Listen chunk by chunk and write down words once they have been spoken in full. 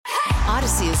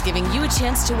Odyssey is giving you a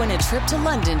chance to win a trip to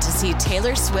London to see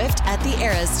Taylor Swift at the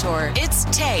Eras Tour. It's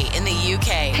Tay in the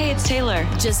UK. Hey, it's Taylor.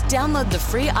 Just download the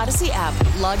free Odyssey app,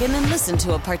 log in and listen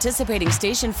to a participating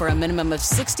station for a minimum of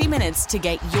 60 minutes to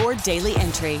get your daily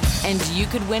entry. And you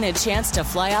could win a chance to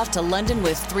fly off to London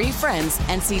with 3 friends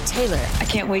and see Taylor. I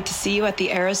can't wait to see you at the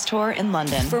Eras Tour in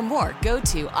London. For more, go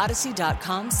to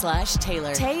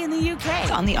odyssey.com/Taylor. Tay in the UK.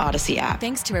 It's on the Odyssey app.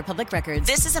 Thanks to Republic Records.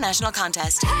 This is a national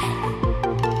contest.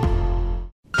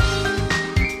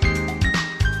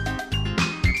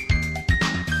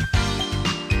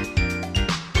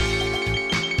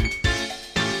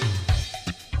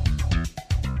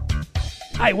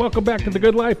 Hi, welcome back to The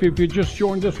Good Life. If you just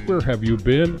joined us, where have you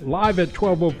been? Live at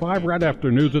 12:05, right after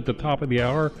news at the top of the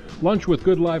hour. Lunch with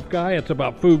Good Life Guy. It's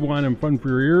about food, wine, and fun for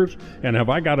your ears. And have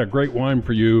I got a great wine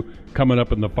for you coming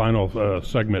up in the final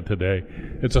segment today.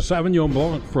 It's a Sauvignon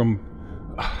Blanc from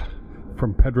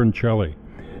Pedroncelli.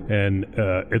 And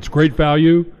it's great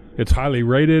value. It's highly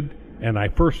rated. And I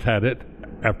first had it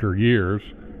after years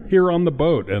here on the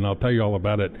boat. And I'll tell you all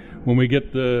about it when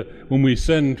we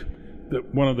send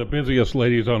one of the busiest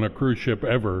ladies on a cruise ship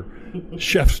ever,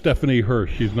 Chef Stephanie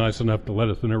Hirsch. She's nice enough to let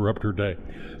us interrupt her day.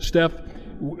 Steph,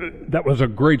 that was a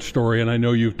great story, and I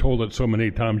know you've told it so many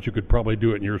times you could probably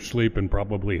do it in your sleep, and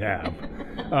probably have.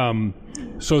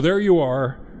 So there you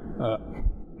are,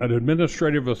 an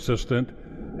administrative assistant,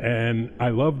 and I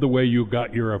love the way you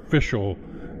got your official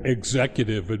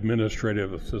executive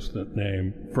administrative assistant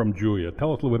name from Julia.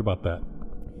 Tell us a little bit about that.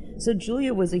 So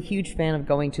Julia was a huge fan of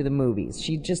going to the movies.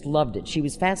 She just loved it. She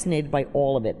was fascinated by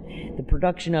all of it, the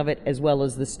production of it, as well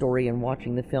as the story and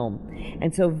watching the film.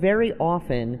 And so very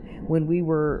often when we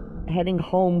were heading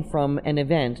home from an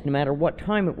event, no matter what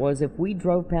time it was, if we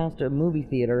drove past a movie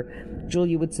theater,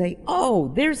 Julia would say,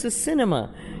 "Oh, there's a cinema.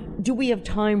 Do we have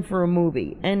time for a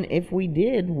movie?" And if we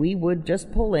did, we would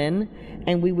just pull in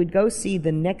and we would go see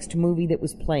the next movie that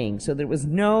was playing. So there was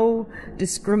no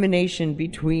discrimination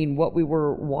between what we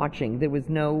were watching. There was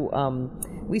no,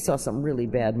 we saw some really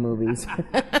bad movies.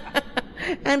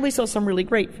 And we saw some really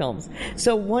great films.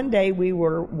 So one day we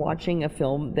were watching a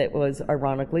film that was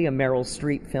ironically a Meryl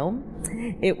Streep film.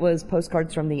 It was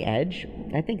Postcards from the Edge.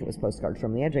 I think it was Postcards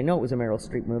from the Edge. I know it was a Meryl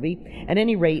Streep movie. At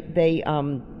any rate, they,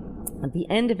 at the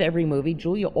end of every movie,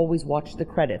 Julia always watched the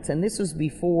credits, and this was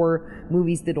before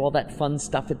movies did all that fun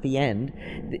stuff at the end.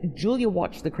 Julia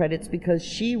watched the credits because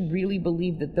she really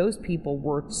believed that those people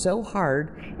worked so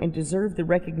hard and deserved the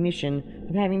recognition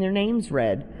of having their names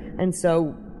read, and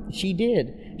so she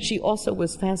did. She also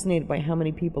was fascinated by how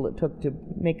many people it took to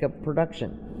make a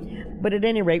production. But at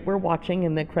any rate, we're watching,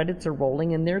 and the credits are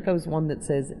rolling, and there goes one that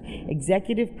says,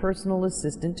 "Executive Personal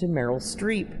Assistant to Meryl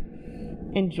Streep."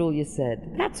 And Julia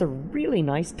said, "That's a really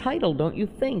nice title, don't you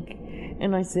think?"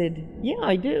 And I said, "Yeah,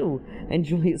 I do." And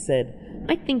Julia said,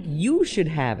 "I think you should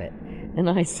have it." And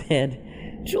I said,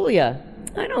 "Julia,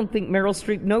 I don't think Meryl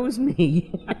Streep knows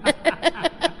me."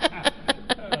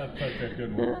 That's such a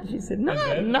good one. She said,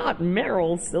 not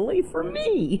Meryl, silly, for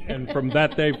me. And from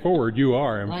that day forward, you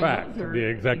are, in fact, the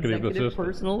executive assistant.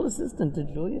 Personal assistant to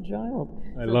Julia Child.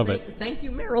 I love it. Thank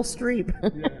you, Meryl Streep.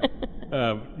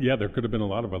 Yeah, there could have been a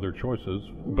lot of other choices,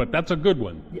 but that's a good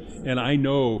one. Yes. And I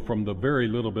know from the very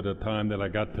little bit of time that I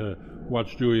got to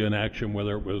watch Julia in action,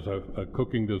 whether it was a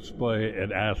cooking display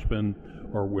at Aspen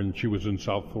or when she was in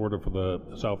South Florida for the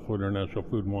South Florida International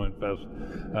Food and Wine Fest,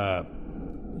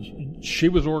 she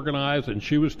was organized and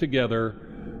she was together,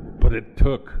 but it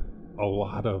took a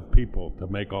lot of people to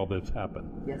make all this happen.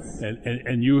 Yes.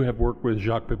 And you have worked with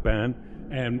Jacques Pepin,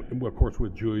 and of course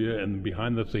with Julia and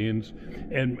behind the scenes.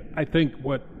 And I think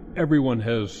what everyone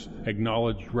has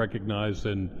acknowledged, recognized,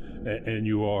 and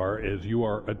you are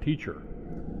a teacher.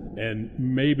 And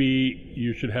maybe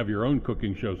you should have your own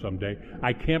cooking show someday.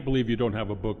 I can't believe you don't have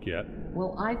a book yet.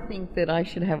 Well, I think that I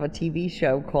should have a TV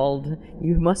show called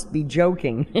You Must Be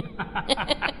Joking.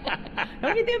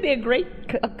 Don't you think it'd be a great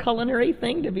culinary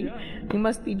thing to be? Yeah. You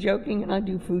must be joking, and I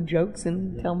do food jokes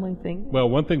and tell my thing. Well,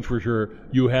 one thing's for sure,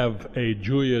 you have a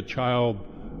Julia Child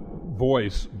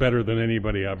voice better than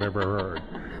anybody I've ever heard.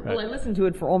 Well, I listened to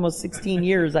it for almost 16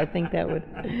 years. I think that would...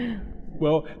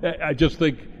 Well, I just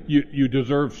think you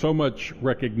deserve so much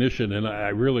recognition, and I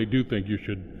really do think you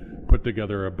should put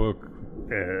together a book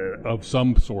of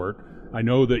some sort. I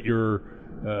know that you're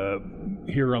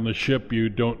here on the ship, you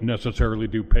don't necessarily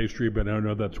do pastry, but I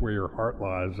know that's where your heart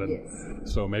lies, and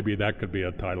yes. So maybe that could be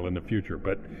a title in the future.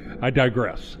 But I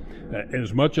digress.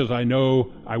 As much as I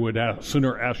know, I would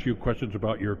sooner ask you questions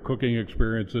about your cooking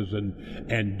experiences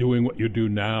and doing what you do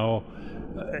now.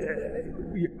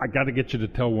 I got to get you to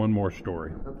tell one more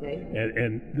story. Okay.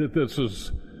 And this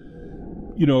is,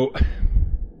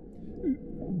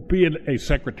 being a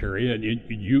secretary, and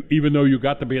you even though you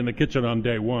got to be in the kitchen on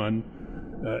day one,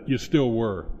 you still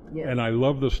were. Yes. And I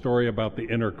love the story about the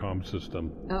intercom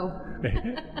system. Oh.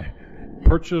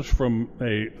 Purchased from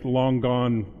a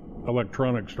long-gone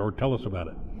electronics store. Tell us about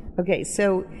it. Okay,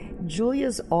 so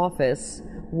Julia's office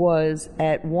was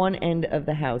at one end of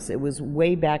the house. It was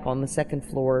way back on the second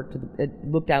floor. It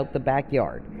looked out the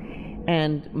backyard.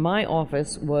 And my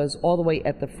office was all the way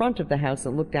at the front of the house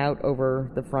and looked out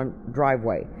over the front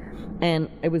driveway. And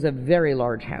it was a very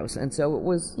large house. And so it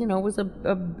was, it was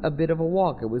a bit of a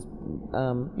walk. It was,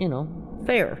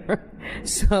 fair.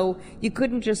 So you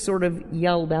couldn't just sort of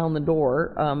yell down the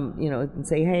door, and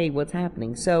say, hey, what's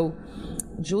happening? So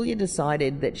Julia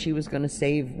decided that she was going to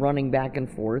save running back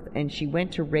and forth, and she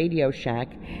went to Radio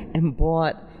Shack and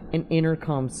bought an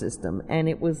intercom system, and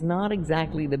it was not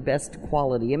exactly the best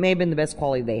quality. It may have been the best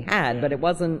quality they had, but it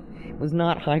was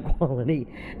not high quality.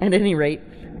 At any rate,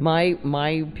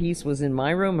 my piece was in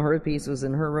my room, her piece was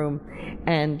in her room,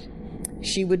 and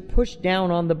she would push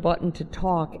down on the button to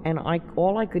talk, and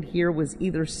all I could hear was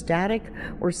either static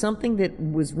or something that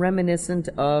was reminiscent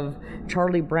of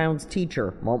Charlie Brown's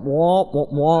teacher. Womp, womp,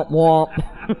 womp, womp,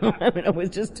 womp. I mean, it was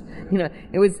just,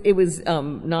 it was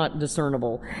not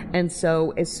discernible. And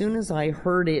so as soon as I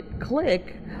heard it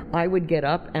click, I would get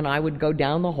up and I would go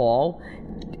down the hall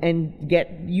and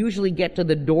usually get to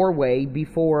the doorway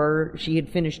before she had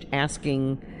finished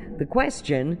asking the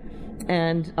question.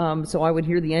 And so I would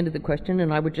hear the end of the question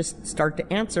and I would just start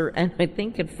to answer. And I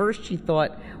think at first she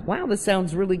thought, wow, this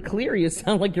sounds really clear. You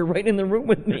sound like you're right in the room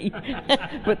with me.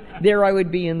 But there I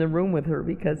would be in the room with her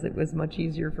because it was much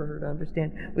easier for her to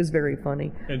understand. It was very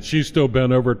funny. And she's still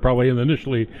bent over it probably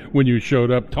initially when you showed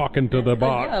up talking to the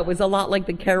box. Yeah, it was a lot like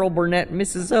the Carol Burnett,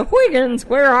 Mrs. Huygens,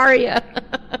 where are you?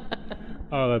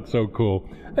 Oh, that's so cool.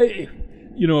 Hey,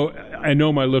 I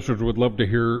know my listeners would love to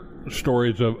hear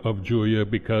stories of Julia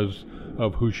because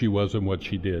of who she was and what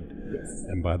she did. Yes.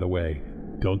 And by the way,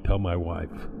 don't tell my wife.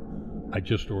 I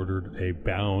just ordered a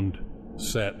bound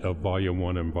set of Volume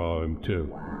 1 and Volume 2.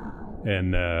 Wow.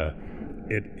 And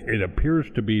it appears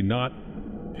to be not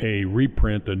a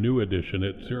reprint, a new edition.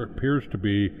 It appears to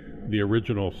be the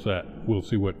original set. We'll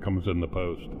see what comes in the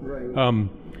post. Right.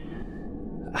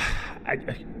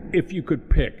 If you could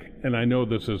pick, and I know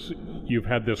you've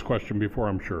had this question before,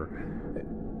 I'm sure.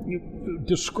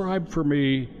 Describe for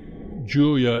me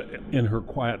Julia in her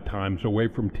quiet times, away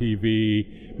from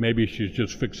TV. Maybe she's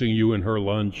just fixing you and her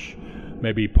lunch.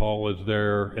 Maybe Paul is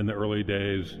there in the early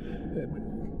days.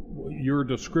 Your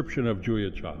description of Julia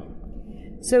Child.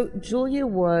 So Julia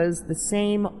was the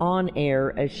same on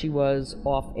air as she was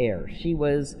off air. She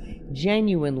was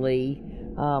genuinely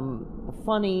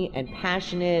funny and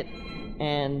passionate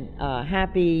and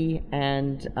happy,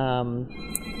 and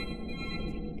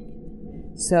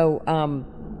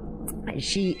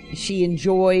she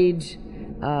enjoyed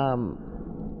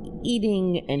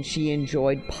eating, and she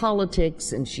enjoyed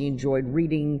politics, and she enjoyed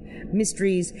reading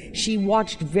mysteries. She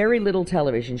watched very little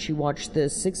television. She watched the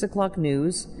 6 o'clock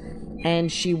news,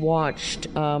 and she watched,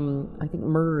 I think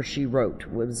Murder, She Wrote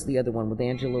was the other one with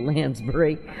Angela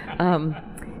Lansbury.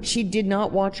 She did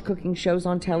not watch cooking shows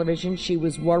on television. She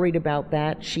was worried about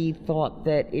that. She thought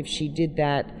that if she did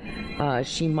that,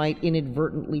 she might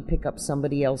inadvertently pick up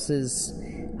somebody else's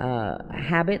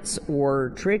habits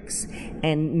or tricks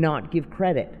and not give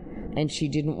credit. And she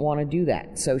didn't want to do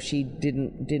that, so she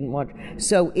didn't watch.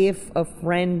 So if a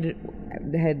friend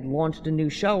had launched a new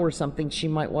show or something, she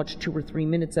might watch 2 or 3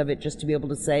 minutes of it just to be able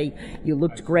to say, you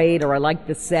looked great, or I liked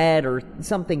the set, or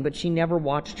something. But she never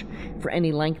watched for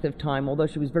any length of time. Although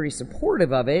she was very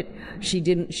supportive of it, she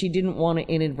didn't want to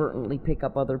inadvertently pick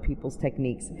up other people's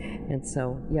techniques. And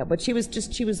so, yeah, but she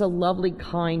was a lovely,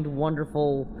 kind,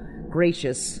 wonderful,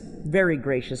 gracious, very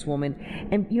gracious woman.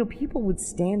 And people would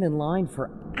stand in line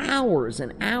for hours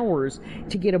and hours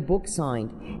to get a book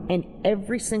signed, and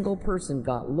every single person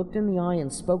got looked in the eye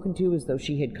and spoken to as though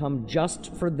she had come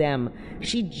just for them.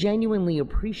 She genuinely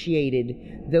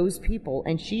appreciated those people,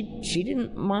 and she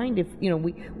didn't mind if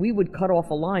we would cut off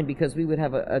a line because we would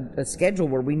have a schedule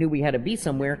where we knew we had to be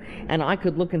somewhere, and I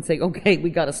could look and say, okay, we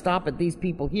got to stop at these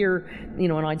people here,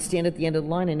 and I'd stand at the end of the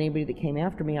line, and anybody that came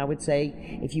after me, I would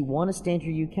say, if you want to stand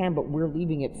here, you can, but we're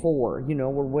leaving at 4,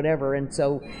 or whatever. And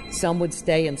so some would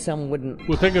stay and some wouldn't.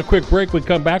 We'll take a quick break. We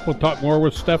come back, we'll talk more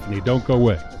with Stephanie. Don't go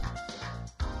away.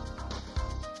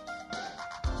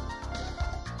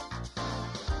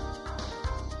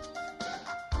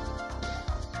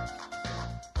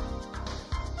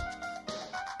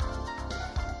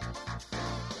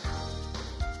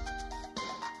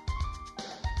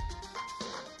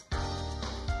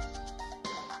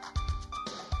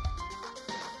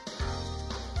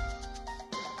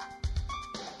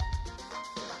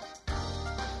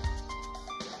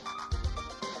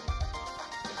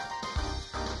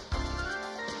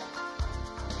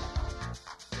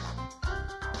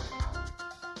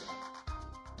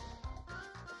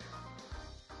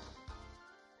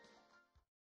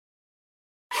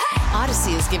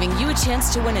 Odyssey is giving you a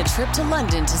chance to win a trip to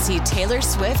London to see Taylor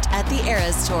Swift at the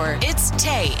Eras Tour. It's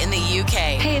Tay in the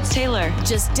UK. Hey, it's Taylor.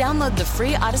 Just download the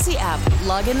free Odyssey app,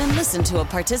 log in and listen to a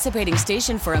participating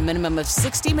station for a minimum of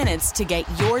 60 minutes to get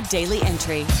your daily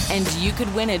entry. And you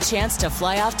could win a chance to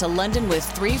fly off to London with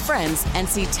 3 friends and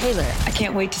see Taylor. I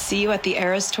can't wait to see you at the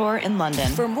Eras Tour in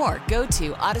London. For more, go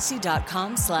to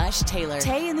odyssey.com/Taylor.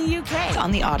 Tay in the UK.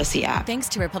 On the Odyssey app. Thanks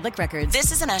to Republic Records.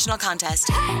 This is a national contest.